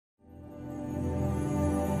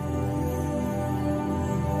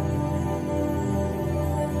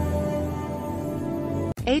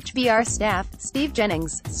HBR staff, Steve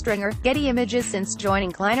Jennings, Stringer, Getty Images. Since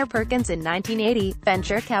joining Kleiner Perkins in 1980,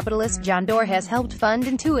 venture capitalist John Doerr has helped fund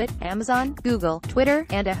Intuit, Amazon, Google, Twitter,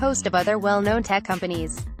 and a host of other well-known tech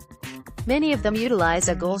companies. Many of them utilize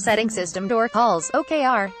a goal-setting system Doerr calls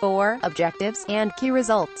OKR, for objectives and key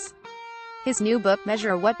results. His new book,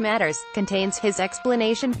 Measure What Matters, contains his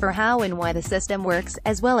explanation for how and why the system works,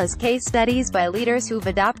 as well as case studies by leaders who've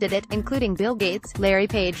adopted it, including Bill Gates, Larry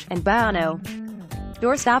Page, and Bono.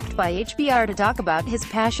 Doerr stopped by HBR to talk about his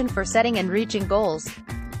passion for setting and reaching goals.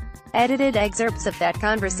 Edited excerpts of that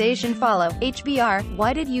conversation follow. HBR: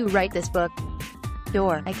 Why did you write this book?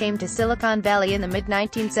 Doerr: I came to Silicon Valley in the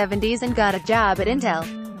mid-1970s and got a job at Intel.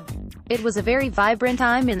 It was a very vibrant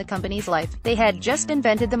time in the company's life. They had just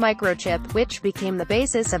invented the microchip, which became the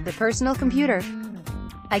basis of the personal computer.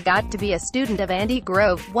 I got to be a student of Andy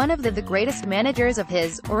Grove, one of the greatest managers of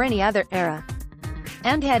his, or any other, era,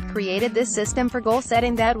 and had created this system for goal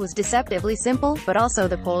setting that was deceptively simple, but also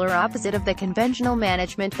the polar opposite of the conventional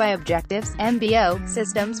management by objectives (MBO)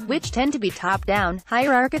 systems, which tend to be top-down,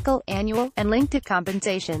 hierarchical, annual, and linked to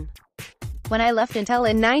compensation. When I left Intel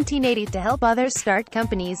in 1980 to help others start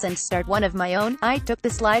companies and start one of my own, I took the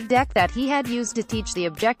slide deck that he had used to teach the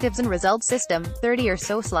objectives and results system, 30 or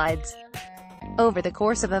so slides. Over the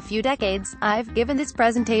course of a few decades, I've given this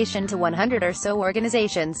presentation to 100 or so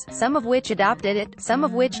organizations, some of which adopted it, some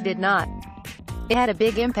of which did not. It had a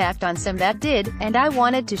big impact on some that did, and I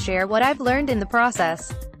wanted to share what I've learned in the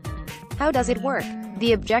process. How does it work?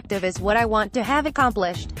 The objective is what I want to have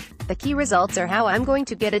accomplished. The key results are how I'm going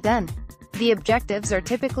to get it done. The objectives are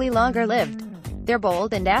typically longer-lived. They're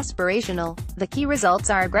bold and aspirational. The key results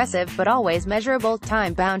are aggressive but always measurable,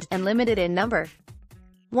 time-bound, and limited in number.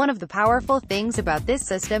 One of the powerful things about this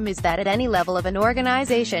system is that at any level of an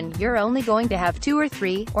organization, you're only going to have 2 or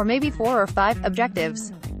 3, or maybe 4 or 5,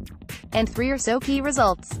 objectives, and 3 or so key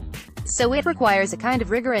results. So it requires a kind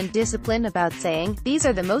of rigor and discipline about saying, these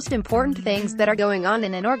are the most important things that are going on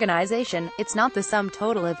in an organization. It's not the sum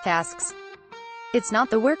total of tasks. It's not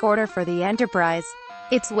the work order for the enterprise.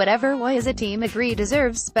 It's whatever we as a team agree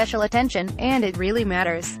deserves special attention, and it really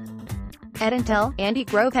matters. At Intel, Andy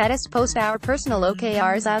Grove had us post our personal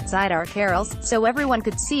OKRs outside our carols, so everyone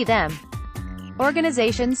could see them.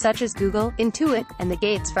 Organizations such as Google, Intuit, and the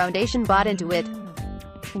Gates Foundation bought into it.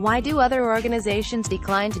 Why do other organizations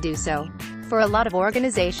decline to do so? For a lot of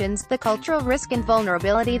organizations, the cultural risk and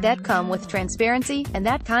vulnerability that come with transparency, and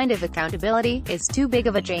that kind of accountability, is too big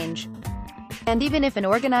of a change. And even if an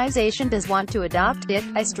organization does want to adopt it,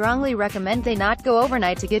 I strongly recommend they not go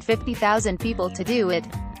overnight to get 50,000 people to do it.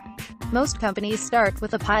 Most companies start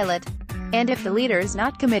with a pilot. And if the leader's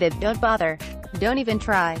not committed, don't bother. Don't even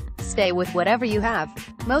try. Stay with whatever you have.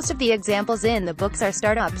 Most of the examples in the books are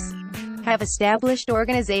startups. Have established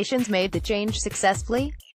organizations made the change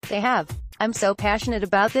successfully? They have. I'm so passionate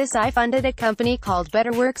about this I funded a company called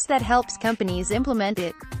BetterWorks that helps companies implement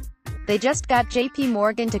it. They just got JP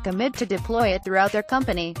Morgan to commit to deploy it throughout their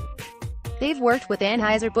company. They've worked with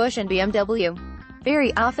Anheuser-Busch and BMW.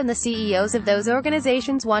 Very often the CEOs of those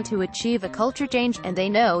organizations want to achieve a culture change, and they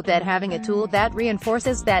know that having a tool that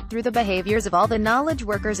reinforces that through the behaviors of all the knowledge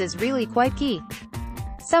workers is really quite key.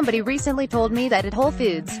 Somebody recently told me that at Whole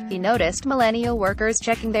Foods, he noticed millennial workers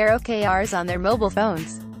checking their OKRs on their mobile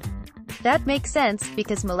phones. That makes sense,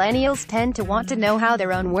 because millennials tend to want to know how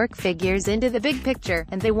their own work figures into the big picture,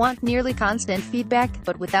 and they want nearly constant feedback,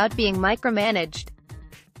 but without being micromanaged.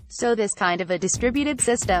 So this kind of a distributed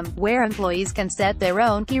system, where employees can set their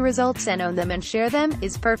own key results and own them and share them,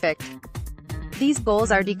 is perfect. These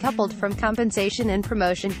goals are decoupled from compensation and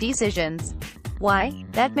promotion decisions. Why?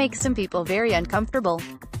 That makes some people very uncomfortable.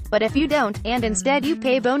 But if you don't, and instead you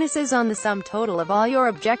pay bonuses on the sum total of all your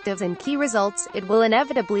objectives and key results, it will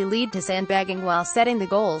inevitably lead to sandbagging while setting the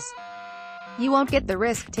goals. You won't get the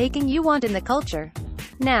risk-taking you want in the culture.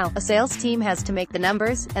 Now, a sales team has to make the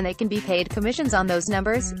numbers, and they can be paid commissions on those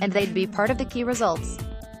numbers, and they'd be part of the key results.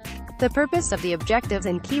 The purpose of the objectives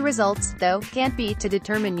and key results, though, can't be to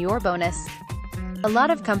determine your bonus. A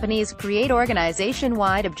lot of companies create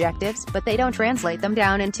organization-wide objectives, but they don't translate them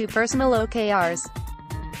down into personal OKRs.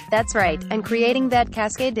 That's right, and creating that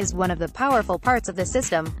cascade is one of the powerful parts of the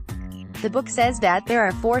system. The book says that there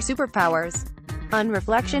are 4 superpowers. On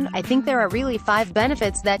reflection, I think there are really 5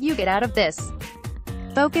 benefits that you get out of this.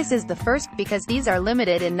 Focus is the first, because these are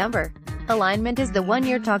limited in number. Alignment is the one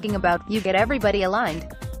you're talking about, you get everybody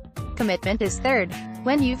aligned. Commitment is third.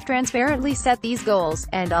 When you've transparently set these goals,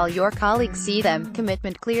 and all your colleagues see them,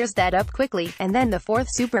 commitment clears that up quickly, and then the 4th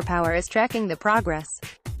superpower is tracking the progress.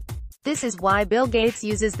 This is why Bill Gates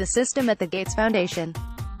uses the system at the Gates Foundation.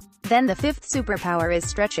 Then the 5th superpower is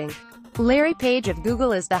stretching. Larry Page of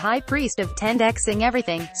Google is the high priest of 10xing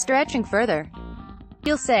everything, stretching further.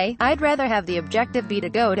 He'll say, "I'd rather have the objective be to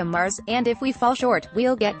go to Mars, and if we fall short,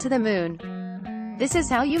 we'll get to the moon." This is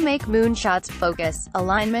how you make moonshots: focus,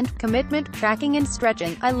 alignment, commitment, tracking and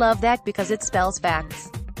stretching. I love that because it spells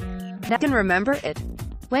facts. Now can remember it.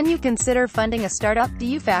 When you consider funding a startup, do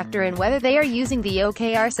you factor in whether they are using the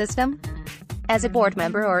OKR system? As a board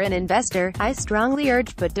member or an investor, I strongly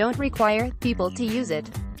urge but don't require people to use it.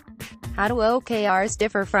 How do OKRs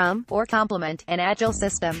differ from, or complement, an agile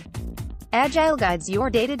system? Agile guides your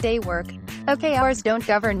day-to-day work. OKRs don't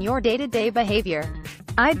govern your day-to-day behavior.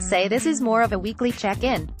 I'd say this is more of a weekly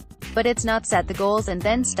check-in. But it's not set the goals and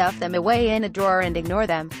then stuff them away in a drawer and ignore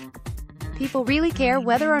them. People really care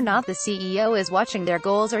whether or not the CEO is watching their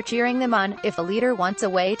goals or cheering them on. If a leader wants a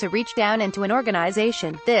way to reach down into an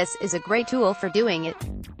organization, this is a great tool for doing it.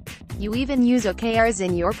 You even use OKRs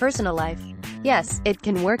in your personal life. Yes, it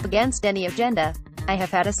can work against any agenda. I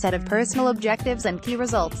have had a set of personal objectives and key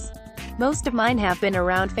results. Most of mine have been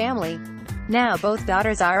around family. Now both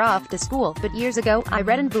daughters are off to school, but years ago, I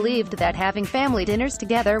read and believed that having family dinners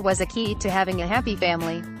together was a key to having a happy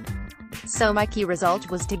family. So my key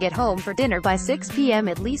result was to get home for dinner by 6 p.m.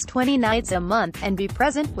 at least 20 nights a month, and be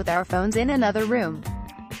present with our phones in another room.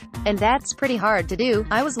 And that's pretty hard to do.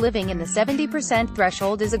 I was living in the 70%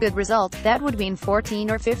 threshold is a good result. That would mean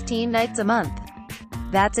 14 or 15 nights a month.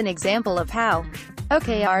 That's an example of how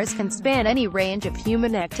OKRs can span any range of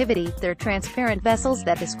human activity. They're transparent vessels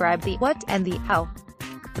that describe the what and the how.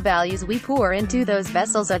 The values we pour into those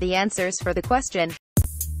vessels are the answers for the question,